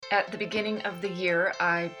At the beginning of the year,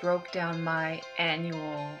 I broke down my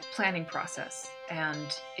annual planning process,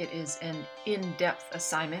 and it is an in-depth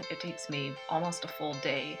assignment. It takes me almost a full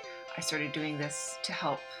day. I started doing this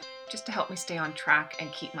just to help me stay on track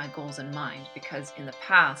and keep my goals in mind, because in the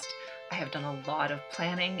past, I have done a lot of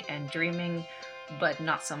planning and dreaming, but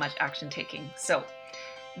not so much action taking. So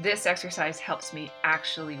this exercise helps me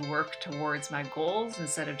actually work towards my goals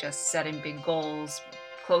instead of just setting big goals,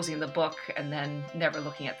 closing the book, and then never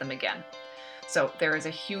looking at them again. So there is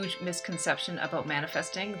a huge misconception about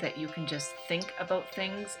manifesting that you can just think about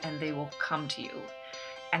things and they will come to you.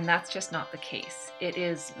 And that's just not the case. It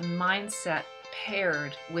is mindset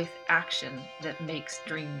paired with action that makes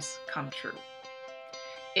dreams come true.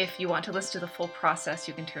 If you want to listen to the full process,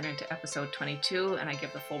 you can turn into episode 22, and I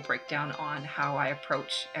give the full breakdown on how I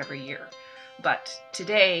approach every year. But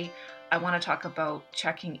today, I want to talk about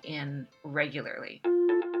checking in regularly.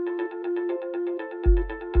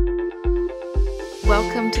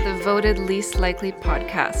 Welcome to the Voted Least Likely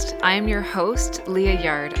podcast. I am your host, Leah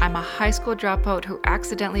Yard. I'm a high school dropout who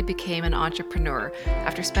accidentally became an entrepreneur.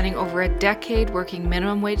 After spending over a decade working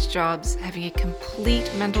minimum wage jobs, having a complete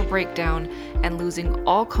mental breakdown, and losing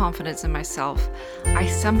all confidence in myself, I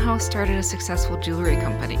somehow started a successful jewelry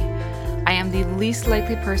company. I am the least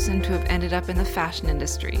likely person to have ended up in the fashion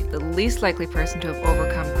industry, the least likely person to have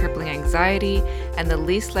overcome crippling anxiety, and the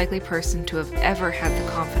least likely person to have ever had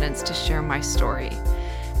the confidence to share my story.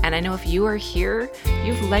 And I know if you are here,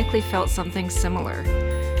 you've likely felt something similar.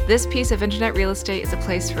 This piece of internet real estate is a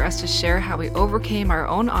place for us to share how we overcame our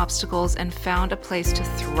own obstacles and found a place to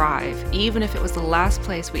thrive, even if it was the last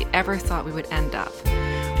place we ever thought we would end up.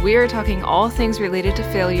 We are talking all things related to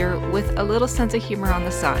failure with a little sense of humor on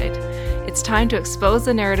the side. It's time to expose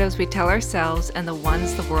the narratives we tell ourselves and the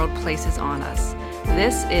ones the world places on us.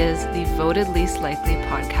 This is the Voted Least Likely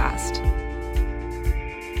podcast.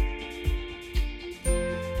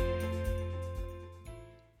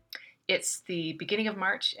 It's the beginning of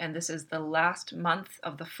March, and this is the last month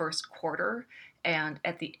of the first quarter. And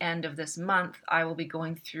at the end of this month, I will be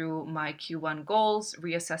going through my Q1 goals,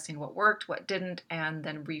 reassessing what worked, what didn't, and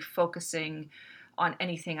then refocusing on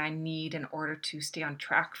anything I need in order to stay on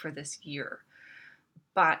track for this year.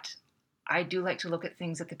 But I do like to look at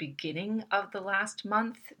things at the beginning of the last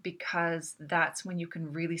month because that's when you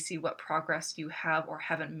can really see what progress you have or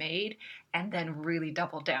haven't made and then really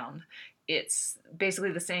double down. It's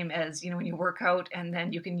basically the same as, when you work out and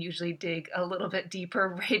then you can usually dig a little bit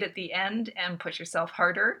deeper right at the end and push yourself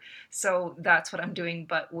harder. So that's what I'm doing,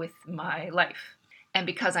 but with my life. And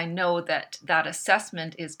because I know that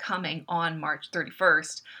assessment is coming on March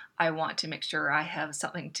 31st, I want to make sure I have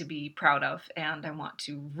something to be proud of, and I want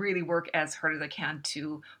to really work as hard as I can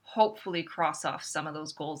to hopefully cross off some of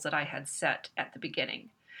those goals that I had set at the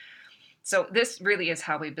beginning. So this really is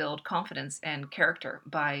how we build confidence and character,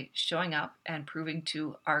 by showing up and proving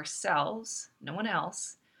to ourselves, no one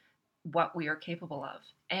else, what we are capable of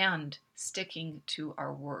and sticking to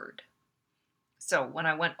our word. So when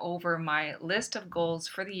I went over my list of goals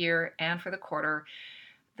for the year and for the quarter,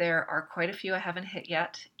 there are quite a few I haven't hit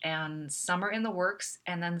yet, and some are in the works,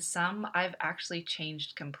 and then some I've actually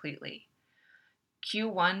changed completely.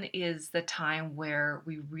 Q1 is the time where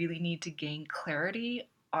we really need to gain clarity.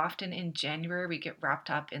 Often in January, we get wrapped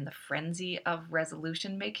up in the frenzy of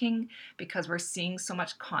resolution making because we're seeing so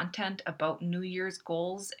much content about New Year's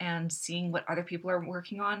goals and seeing what other people are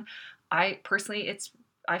working on. I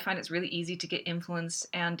find it's really easy to get influenced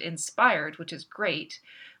and inspired, which is great.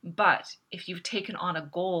 But if you've taken on a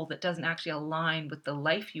goal that doesn't actually align with the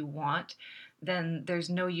life you want, then there's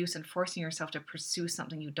no use in forcing yourself to pursue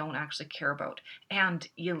something you don't actually care about. And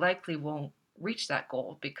you likely won't reach that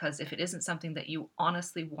goal, because if it isn't something that you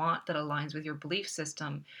honestly want that aligns with your belief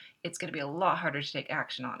system, it's going to be a lot harder to take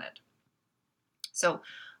action on it. So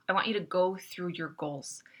I want you to go through your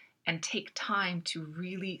goals and take time to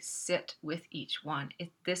really sit with each one.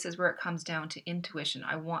 This is where it comes down to intuition.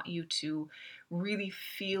 I want you to really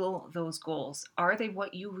feel those goals. Are they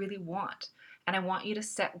what you really want? And I want you to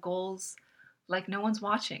set goals like no one's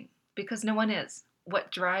watching, because no one is.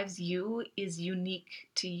 What drives you is unique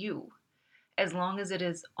to you. As long as it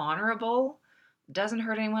is honorable, doesn't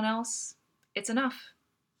hurt anyone else, it's enough.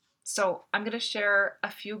 So I'm going to share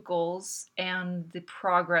a few goals and the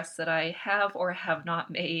progress that I have or have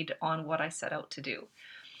not made on what I set out to do.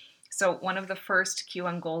 So one of the first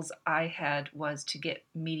Q1 goals I had was to get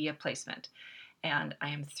media placement. And I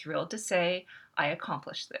am thrilled to say I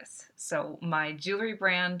accomplished this. So my jewelry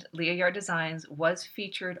brand, Leah Yard Designs, was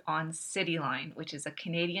featured on Cityline, which is a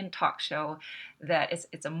Canadian talk show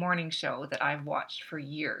it's a morning show that I've watched for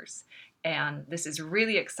years. And this is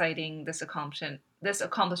really exciting, this accomplishment, this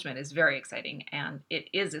accomplishment is very exciting, and it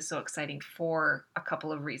is so exciting for a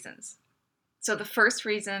couple of reasons. So, the first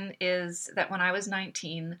reason is that when I was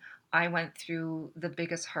 19, I went through the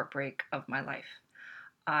biggest heartbreak of my life.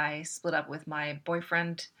 I split up with my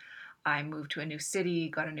boyfriend. I moved to a new city,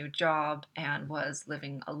 got a new job, and was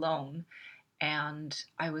living alone. And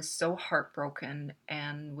I was so heartbroken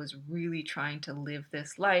and was really trying to live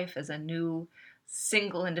this life as a new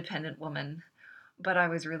single independent woman. But I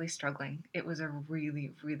was really struggling. It was a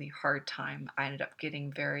really, really hard time. I ended up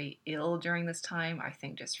getting very ill during this time, I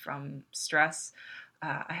think just from stress.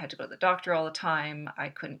 I had to go to the doctor all the time. I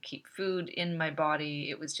couldn't keep food in my body.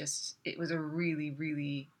 It was a really,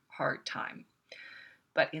 really hard time.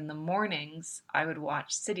 But in the mornings, I would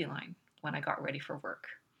watch Cityline when I got ready for work.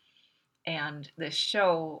 And this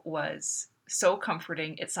show was so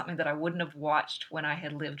comforting. It's something that I wouldn't have watched when I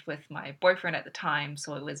had lived with my boyfriend at the time.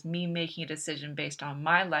 So it was me making a decision based on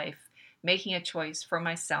my life, making a choice for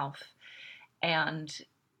myself. And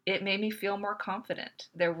it made me feel more confident.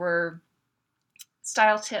 There were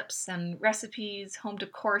style tips and recipes, home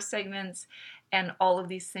decor segments, and all of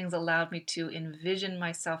these things allowed me to envision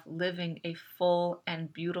myself living a full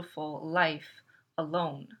and beautiful life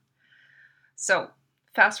alone. So,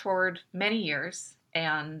 fast forward many years,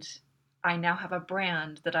 and I now have a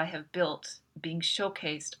brand that I have built being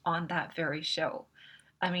showcased on that very show.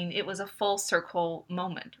 I mean, it was a full circle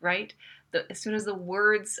moment, right? As soon as the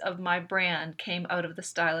words of my brand came out of the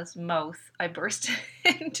stylist's mouth, I burst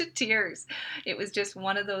into tears. It was just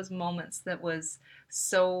one of those moments that was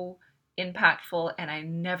so impactful, and I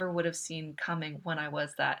never would have seen coming when I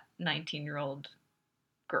was that 19-year-old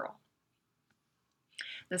girl.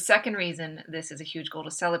 The second reason this is a huge goal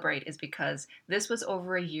to celebrate is because this was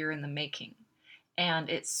over a year in the making. And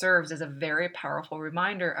it serves as a very powerful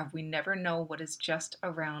reminder of we never know what is just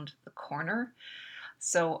around the corner.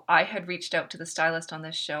 So I had reached out to the stylist on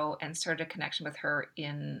this show and started a connection with her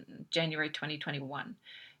in January 2021.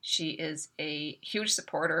 She is a huge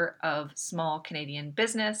supporter of small Canadian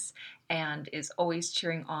business and is always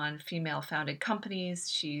cheering on female founded companies.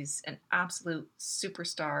 She's an absolute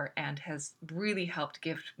superstar and has really helped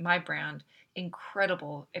give my brand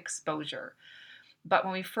incredible exposure. But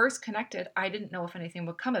when we first connected, I didn't know if anything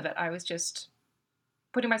would come of it. I was just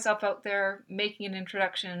putting myself out there, making an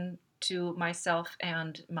introduction to myself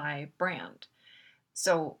and my brand.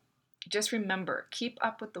 So just remember, keep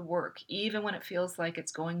up with the work, even when it feels like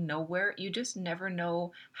it's going nowhere. You just never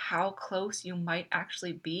know how close you might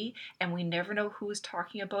actually be, and we never know who's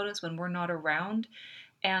talking about us when we're not around.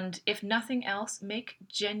 And if nothing else, make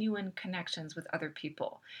genuine connections with other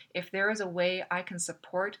people. If there is a way I can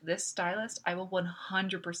support this stylist, I will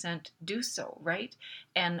 100% do so, right?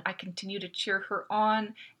 And I continue to cheer her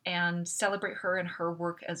on and celebrate her and her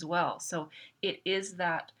work as well. So it is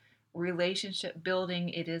that relationship building,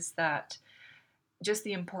 it is that just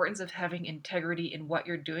the importance of having integrity in what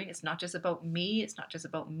you're doing. It's not just about me, it's not just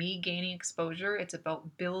about me gaining exposure, it's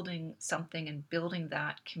about building something and building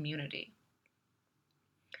that community.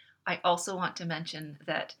 I also want to mention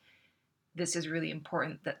that this is really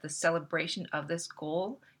important that the celebration of this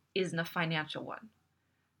goal isn't a financial one.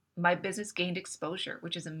 My business gained exposure,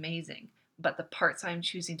 which is amazing, but the parts I'm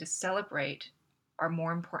choosing to celebrate are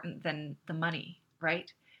more important than the money,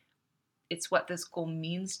 right? It's what this goal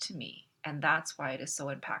means to me, and that's why it is so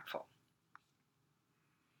impactful.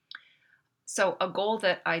 So, a goal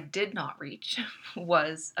that I did not reach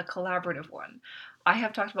was a collaborative one. I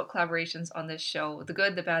have talked about collaborations on this show, the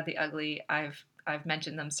good, the bad, the ugly. I've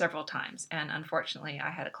mentioned them several times, and unfortunately,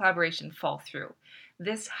 I had a collaboration fall through.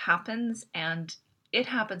 This happens, and it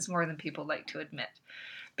happens more than people like to admit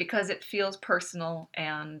because it feels personal,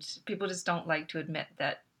 and people just don't like to admit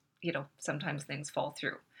that, sometimes things fall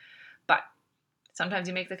through. But sometimes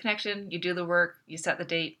you make the connection, you do the work, you set the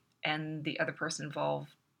date, and the other person involved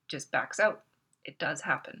just backs out. It does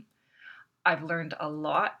happen. I've learned a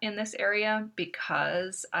lot in this area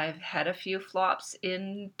because I've had a few flops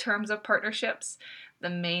in terms of partnerships. The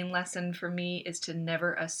main lesson for me is to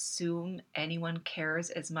never assume anyone cares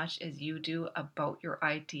as much as you do about your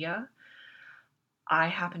idea. I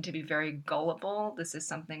happen to be very gullible. This is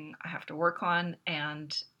something I have to work on,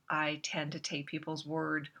 and I tend to take people's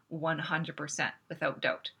word 100% without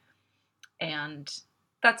doubt. And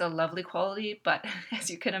that's a lovely quality, but as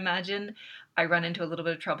you can imagine, I run into a little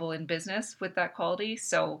bit of trouble in business with that quality.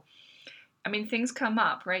 So, I mean, things come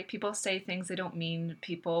up, right? People say things they don't mean,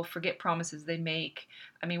 people forget promises they make.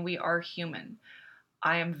 I mean, we are human.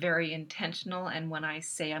 I am very intentional, and when I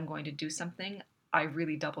say I'm going to do something, I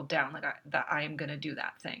really double down that I am going to do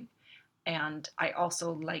that thing. And I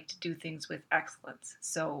also like to do things with excellence.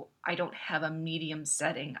 So I don't have a medium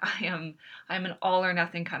setting. I'm an all or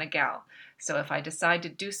nothing kind of gal. So if I decide to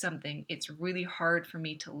do something, it's really hard for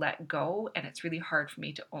me to let go, and it's really hard for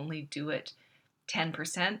me to only do it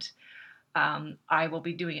 10%. I will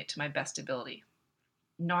be doing it to my best ability.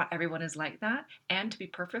 Not everyone is like that. And to be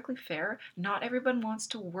perfectly fair, not everyone wants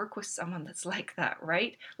to work with someone that's like that,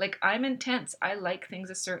 right? Like, I'm intense. I like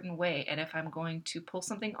things a certain way. And if I'm going to pull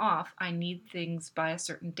something off, I need things by a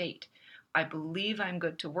certain date. I believe I'm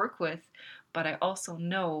good to work with, but I also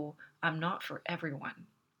know I'm not for everyone.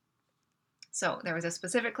 So there was a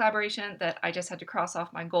specific collaboration that I just had to cross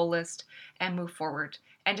off my goal list and move forward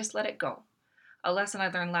and just let it go. A lesson I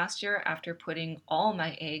learned last year after putting all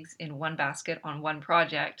my eggs in one basket on one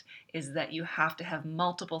project is that you have to have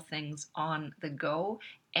multiple things on the go,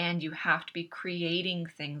 and you have to be creating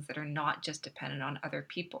things that are not just dependent on other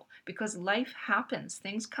people, because life happens,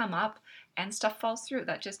 things come up and stuff falls through.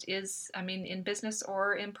 That just is, I mean, in business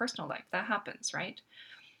or in personal life, that happens, right?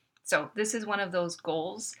 So this is one of those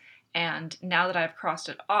goals. And now that I've crossed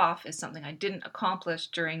it off as something I didn't accomplish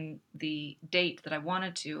during the date that I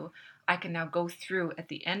wanted to, I can now go through at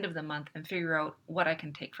the end of the month and figure out what I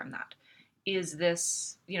can take from that. Is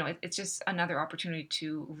this, it's just another opportunity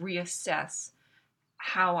to reassess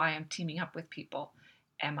how I am teaming up with people.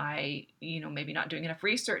 Am I, maybe not doing enough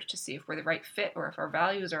research to see if we're the right fit or if our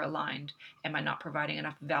values are aligned? Am I not providing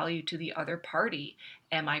enough value to the other party?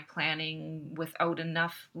 Am I planning without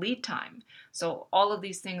enough lead time? So, all of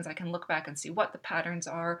these things, I can look back and see what the patterns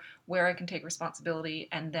are, where I can take responsibility,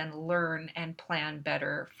 and then learn and plan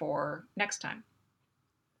better for next time.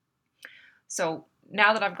 So,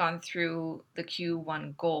 now that I've gone through the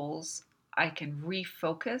Q1 goals, I can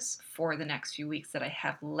refocus for the next few weeks that I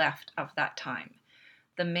have left of that time.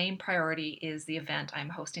 The main priority is the event I'm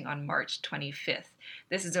hosting on March 25th.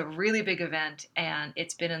 This is a really big event, and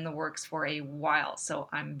it's been in the works for a while, so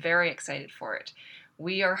I'm very excited for it.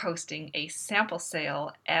 We are hosting a sample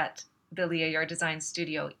sale at the Leah Yard Design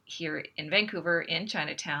Studio here in Vancouver in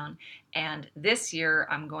Chinatown, and this year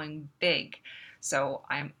I'm going big. So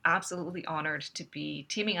I'm absolutely honored to be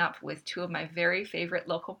teaming up with two of my very favorite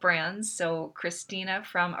local brands. So Christina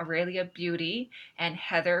from Aurelia Beauty and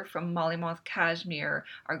Heather from Mollymoth Cashmere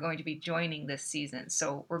are going to be joining this season.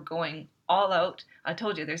 So we're going all out. I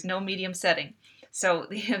told you there's no medium setting. So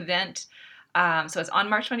the event, so it's on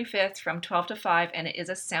March 25th from 12 to 5, and it is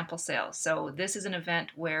a sample sale. So this is an event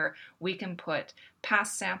where we can put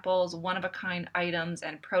past samples, one-of-a-kind items,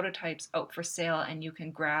 and prototypes out for sale, and you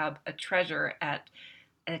can grab a treasure at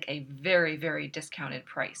like a very, very discounted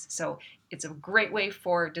price. So it's a great way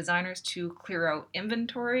for designers to clear out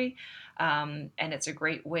inventory, and it's a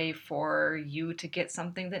great way for you to get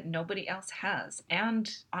something that nobody else has.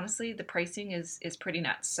 And honestly, the pricing is pretty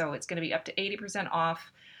nuts. So it's going to be up to 80%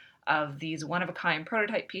 off of these one-of-a-kind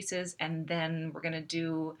prototype pieces, and then we're going to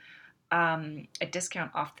do a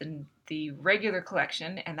discount off the regular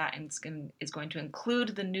collection, and that is going to include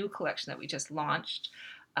the new collection that we just launched.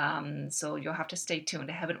 So you'll have to stay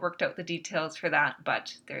tuned. I haven't worked out the details for that,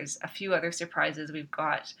 but there's a few other surprises we've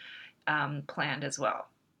got planned as well.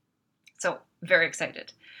 So very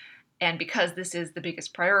excited. And because this is the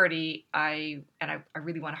biggest priority, I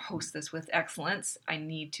really want to host this with excellence. I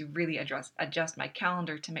need to really adjust my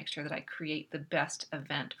calendar to make sure that I create the best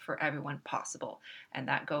event for everyone possible. And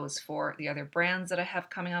that goes for the other brands that I have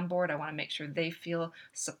coming on board. I want to make sure they feel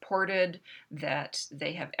supported, that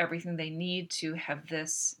they have everything they need to have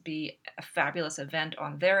this be a fabulous event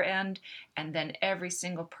on their end. And then every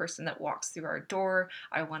single person that walks through our door,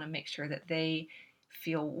 I want to make sure that they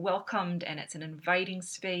feel welcomed and it's an inviting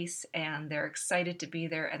space and they're excited to be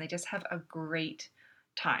there and they just have a great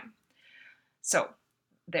time. So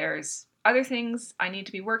there's other things I need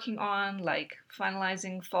to be working on, like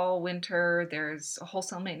finalizing fall, winter. There's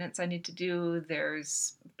wholesale maintenance I need to do.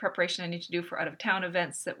 There's preparation I need to do for out of town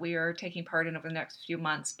events that we are taking part in over the next few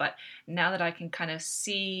months. But now that I can kind of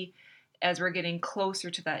see as we're getting closer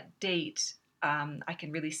to that date, I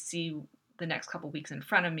can really see the next couple weeks in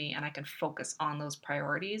front of me and I can focus on those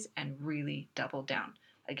priorities and really double down.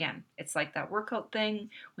 Again, it's like that workout thing.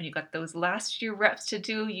 When you got those last few reps to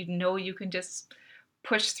do, you know you can just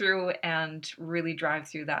push through and really drive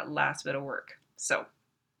through that last bit of work. So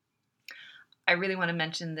I really want to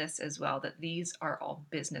mention this as well, that these are all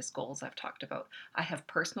business goals I've talked about. I have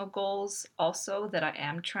personal goals also that I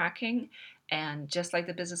am tracking, and just like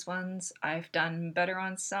the business ones, I've done better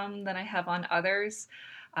on some than I have on others.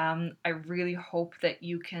 I really hope that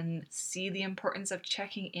you can see the importance of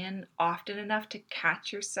checking in often enough to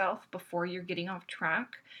catch yourself before you're getting off track,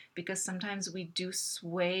 because sometimes we do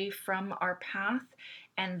sway from our path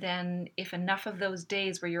And then if enough of those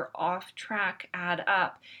days where you're off track add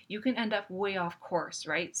up, you can end up way off course,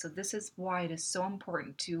 right? So this is why it is so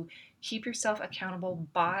important to keep yourself accountable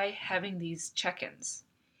by having these check-ins.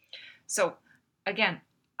 So again,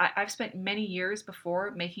 I've spent many years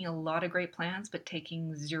before making a lot of great plans, but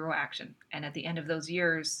taking zero action. And at the end of those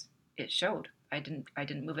years, it showed. I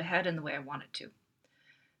didn't move ahead in the way I wanted to.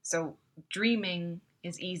 So dreaming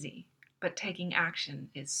is easy, but taking action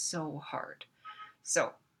is so hard.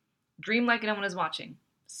 So dream like no one is watching.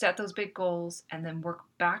 Set those big goals and then work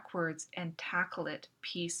backwards and tackle it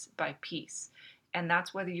piece by piece. And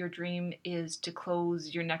that's whether your dream is to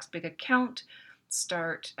close your next big account,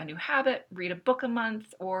 start a new habit, read a book a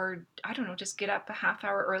month, or I don't know, just get up a half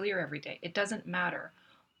hour earlier every day. It doesn't matter.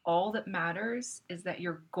 All that matters is that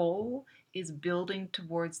your goal is building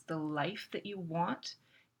towards the life that you want,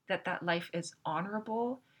 that life is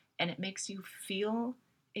honorable, and it makes you feel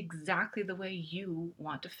exactly the way you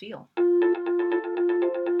want to feel.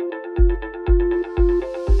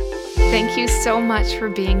 Thank you so much for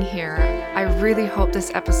being here. I really hope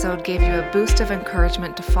this episode gave you a boost of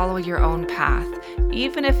encouragement to follow your own path,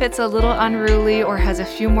 even if it's a little unruly or has a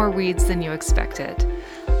few more weeds than you expected.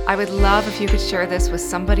 I would love if you could share this with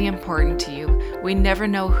somebody important to you. We never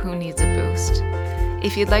know who needs a boost.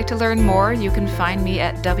 If you'd like to learn more, you can find me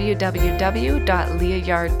at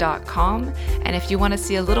www.leahyard.com. And if you want to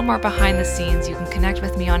see a little more behind the scenes, you can connect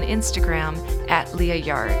with me on Instagram at Leah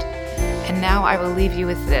Yard. And now I will leave you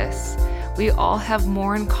with this. We all have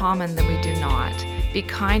more in common than we do not. Be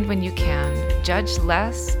kind when you can. Judge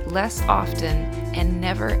less often, and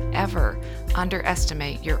never, ever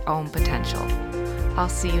underestimate your own potential. I'll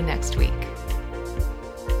see you next week.